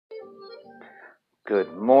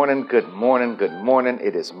Good morning, good morning, good morning.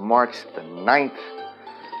 It is March the 9th,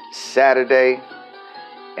 Saturday,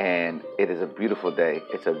 and it is a beautiful day.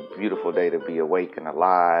 It's a beautiful day to be awake and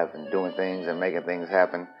alive and doing things and making things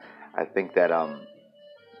happen. I think that I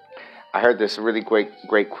heard this really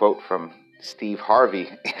great quote from Steve Harvey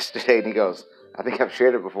yesterday, and he goes, I think I've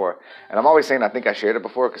shared it before. And I'm always saying I think I shared it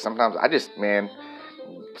before because sometimes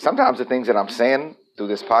sometimes the things that I'm saying through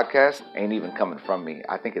this podcast ain't even coming from me.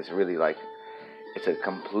 I think it's really like, it's a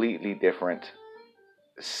completely different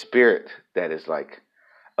spirit that is like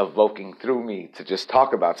evoking through me to just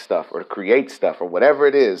talk about stuff or to create stuff or whatever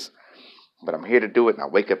it is. But I'm here to do it, and I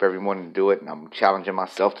wake up every morning to do it, and I'm challenging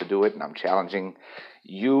myself to do it, and I'm challenging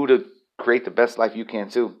you to create the best life you can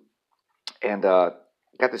too. And got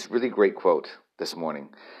this really great quote this morning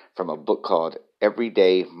from a book called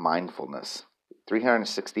Everyday Mindfulness,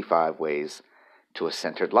 365 Ways to a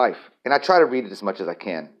Centered Life. And I try to read it as much as I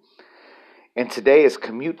can. And today is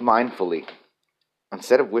commute mindfully.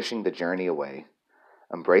 Instead of wishing the journey away,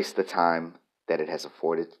 embrace the time that it has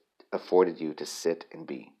afforded you to sit and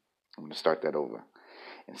be. I'm going to start that over.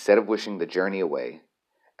 Instead of wishing the journey away,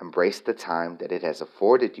 embrace the time that it has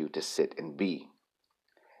afforded you to sit and be.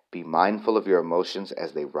 Be mindful of your emotions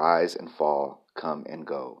as they rise and fall, come and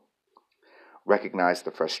go. Recognize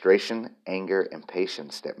the frustration, anger, and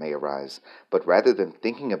patience that may arise, but rather than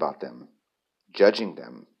thinking about them, judging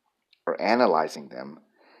them, or analyzing them,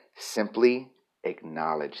 simply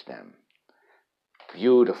acknowledge them.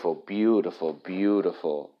 Beautiful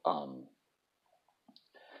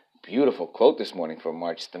quote this morning from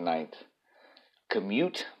March the 9th.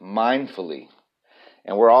 Commute mindfully.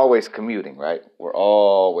 And we're always commuting, right? We're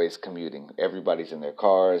always commuting. Everybody's in their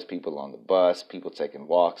cars, people on the bus, people taking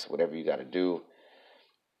walks, whatever you got to do.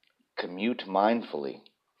 Commute mindfully.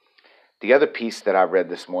 The other piece that I read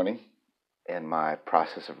this morning in my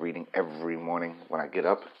process of reading every morning when I get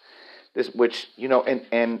up,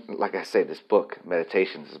 and like I say, this book,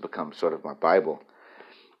 Meditations, has become sort of my Bible.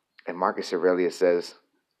 And Marcus Aurelius says,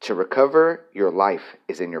 to recover your life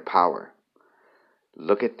is in your power.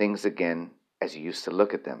 Look at things again as you used to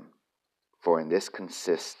look at them, for in this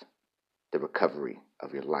consists the recovery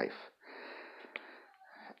of your life.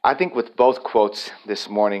 I think with both quotes this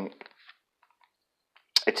morning,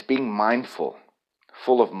 it's being mindful,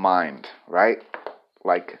 full of mind, right?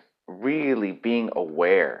 Like really being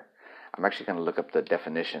aware. I'm actually going to look up the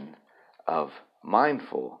definition of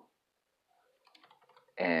mindful.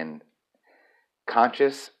 And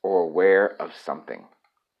conscious or aware of something.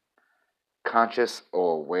 Conscious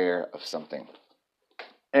or aware of something.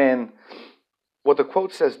 And what the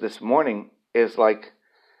quote says this morning is like,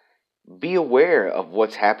 be aware of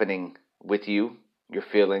what's happening with you, your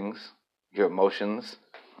feelings, your emotions,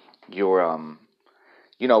 your,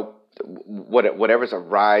 whatever's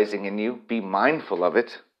arising in you. Be mindful of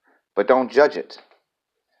it, but don't judge it.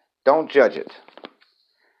 Don't judge it.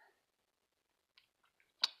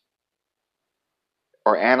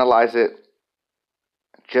 Or analyze it.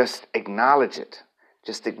 Just acknowledge it.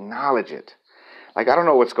 Just acknowledge it. Like, I don't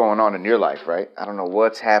know what's going on in your life, right? I don't know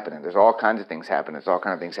what's happening. There's all kinds of things happening. There's all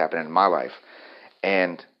kinds of things happening in my life.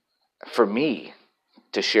 And for me,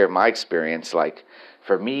 to share my experience, like,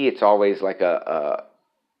 for me, it's always like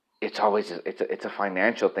it's a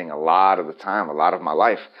financial thing a lot of the time, a lot of my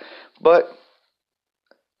life. But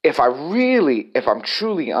if I'm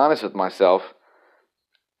truly honest with myself,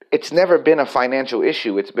 it's never been a financial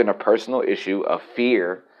issue. It's been a personal issue of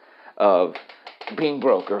fear of being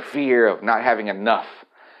broke, or fear of not having enough,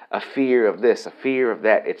 a fear of this, a fear of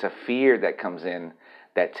that. It's a fear that comes in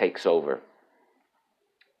that takes over.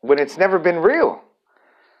 When it's never been real.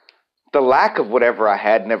 The lack of whatever I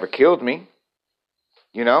had never killed me,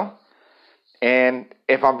 And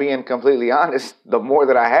if I'm being completely honest, the more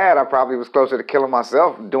that I had, I probably was closer to killing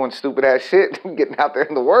myself, doing stupid ass shit, getting out there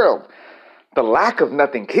in the world. The lack of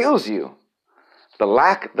nothing kills you. The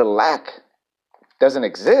lack doesn't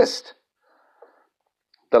exist.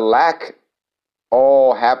 The lack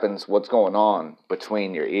all happens what's going on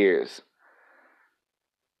between your ears.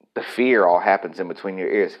 The fear all happens in between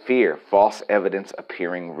your ears. Fear, false evidence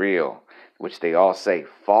appearing real, which they all say,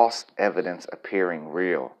 false evidence appearing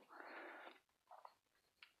real.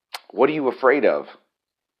 What are you afraid of?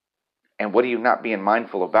 And what are you not being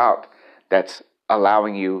mindful about that's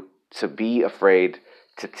allowing you to be afraid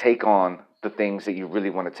to take on the things that you really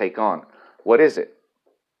want to take on? What is it?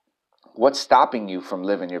 What's stopping you from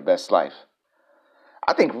living your best life?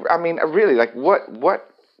 Really, like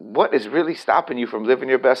what is really stopping you from living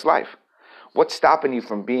your best life? What's stopping you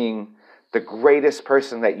from being the greatest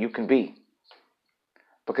person that you can be?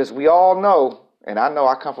 Because we all know, and I know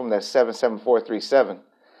I come from that 77437,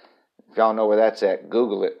 If y'all know where that's at,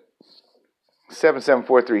 Google it.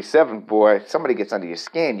 77437, boy. Somebody gets under your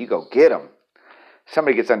skin, you go get them.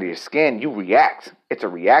 Somebody gets under your skin, you react. It's a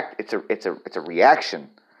reaction.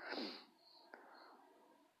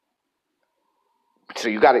 So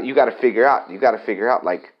you got to figure out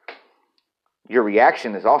like your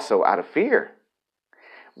reaction is also out of fear.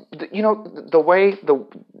 You know,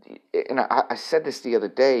 and I said this the other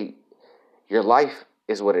day, your life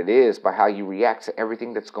is what it is by how you react to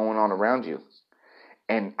everything that's going on around you.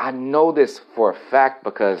 And I know this for a fact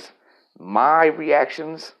because my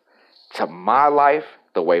reactions to my life,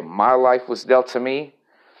 the way my life was dealt to me,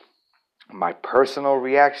 my personal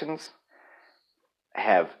reactions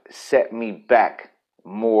have set me back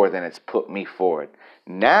more than it's put me forward.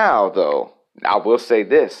 Now, though, I will say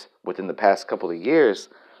this, within the past couple of years,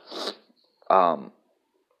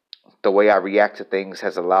 the way I react to things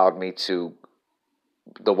has allowed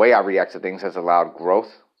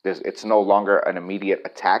growth. It's no longer an immediate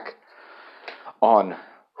attack on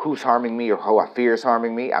who's harming me or who I fear is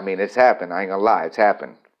harming me. I mean, it's happened. I ain't gonna lie, it's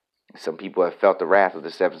happened. Some people have felt the wrath of the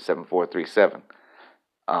 77437.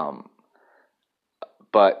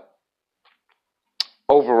 But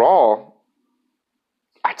overall,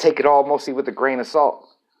 I take it all mostly with a grain of salt.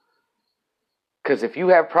 Because if you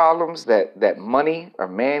have problems that money or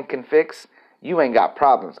man can fix, you ain't got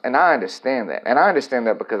problems. And I understand that. And I understand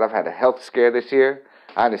that because I've had a health scare this year.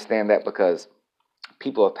 I understand that because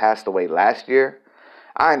people have passed away last year.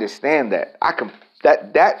 I understand that.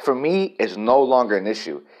 That for me is no longer an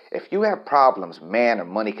issue. If you have problems man or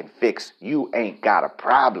money can fix, you ain't got a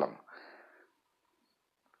problem.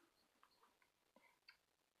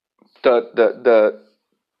 The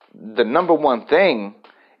number one thing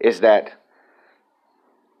is that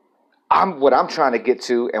what I'm trying to get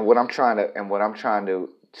to, and what I'm trying to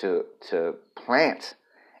plant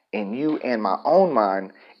in you and my own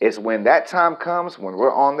mind is when that time comes, when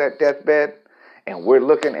we're on that deathbed, and we're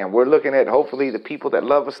looking at hopefully the people that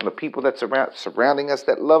love us and the people that surrounding us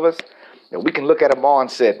that love us, and we can look at them all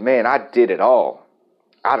and say, man, I did it all.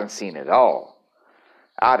 I done seen it all.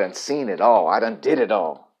 I done seen it all. I done did it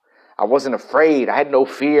all. I wasn't afraid. I had no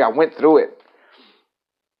fear. I went through it.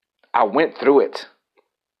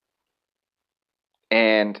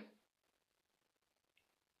 And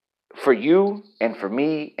for you and for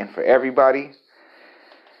me and for everybody,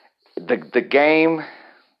 the game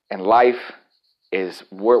and life is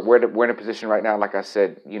we're in a position right now. Like I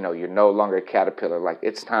said, you know, you're no longer a caterpillar. Like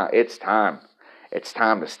it's time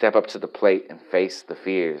to step up to the plate and face the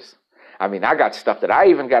fears. I mean, I got stuff that I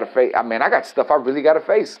even got to face. I mean, I got stuff I really got to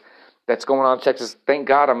face that's going on in Texas. Thank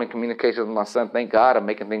God I'm in communication with my son. Thank God I'm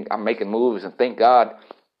making moves, and thank God,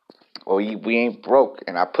 well, we ain't broke.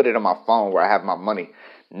 And I put it on my phone where I have my money.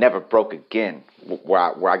 Never broke again.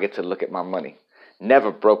 Where I get to look at my money.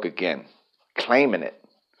 Never broke again. Claiming it.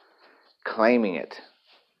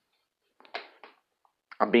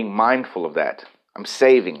 I'm being mindful of that. I'm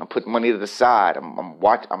saving. I'm putting money to the side.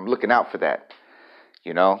 I'm looking out for that.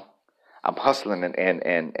 You know, I'm hustling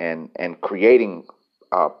and creating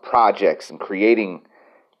projects and creating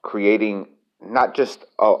not just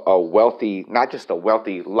a wealthy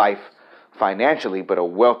life financially, but a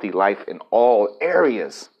wealthy life in all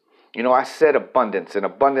areas. You know, I said abundance, and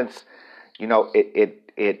abundance, you know, it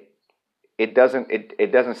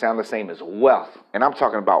doesn't sound the same as wealth. And I'm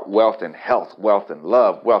talking about wealth and health, wealth and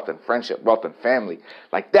love, wealth and friendship, wealth and family.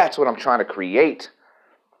 Like that's what I'm trying to create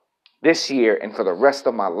this year and for the rest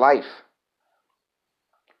of my life.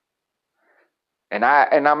 And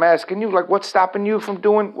I'm asking you, like, what's stopping you from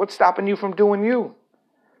doing you? What's stopping you from doing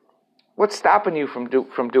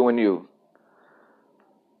you?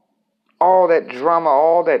 All that drama,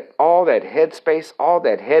 all that headspace, all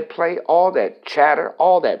that head play, all that chatter,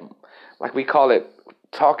 all that, like we call it,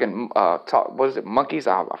 what is it, monkeys?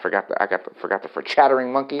 I forgot for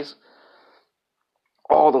chattering monkeys.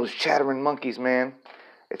 All those chattering monkeys, man.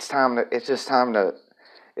 It's time to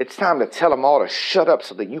tell them all to shut up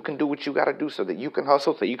so that you can do what you got to do, so that you can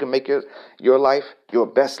hustle, so you can make your life your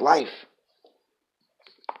best life.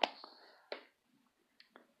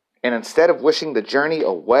 And instead of wishing this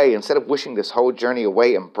whole journey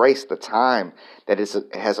away, embrace the time that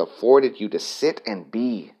has afforded you to sit and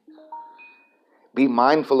be. Be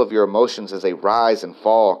mindful of your emotions as they rise and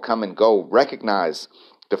fall, come and go. Recognize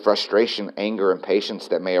the frustration, anger, and patience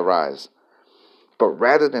that may arise. But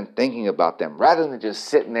rather than thinking about them, rather than just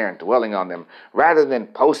sitting there and dwelling on them, rather than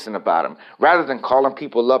posting about them, rather than calling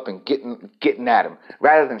people up and getting at them,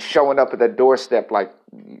 rather than showing up at their doorstep like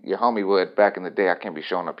your homie would back in the day, I can't be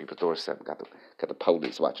showing up people's doorstep. Got the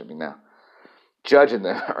police watching me now. Judging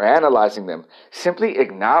them or analyzing them, simply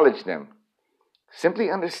acknowledge them.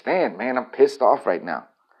 Simply understand, man, I'm pissed off right now.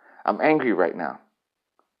 I'm angry right now.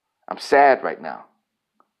 I'm sad right now.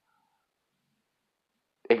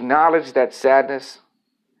 Acknowledge that sadness.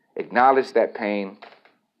 Acknowledge that pain.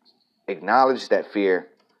 Acknowledge that fear.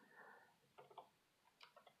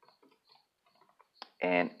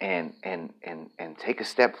 And take a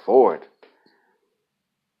step forward.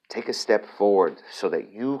 Take a step forward so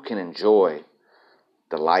that you can enjoy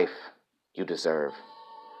the life you deserve.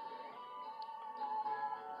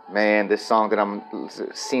 Man, this song that I'm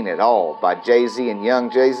seen it all by Jay-Z and Young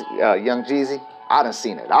Jeezy. I done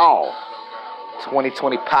seen it all.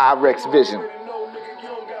 2020 Pyrex Vision.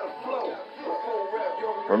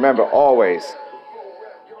 Remember, always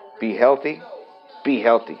be healthy. Be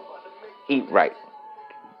healthy. Eat right.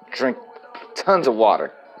 Drink tons of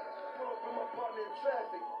water.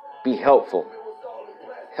 Be helpful.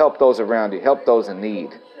 Help those around you. Help those in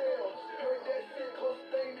need.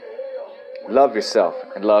 Love yourself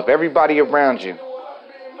and love everybody around you.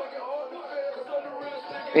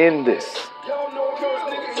 In this.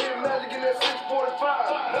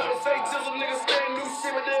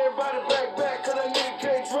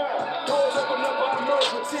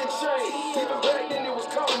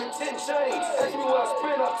 Ask me what I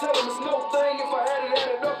spent, I'll tell them it's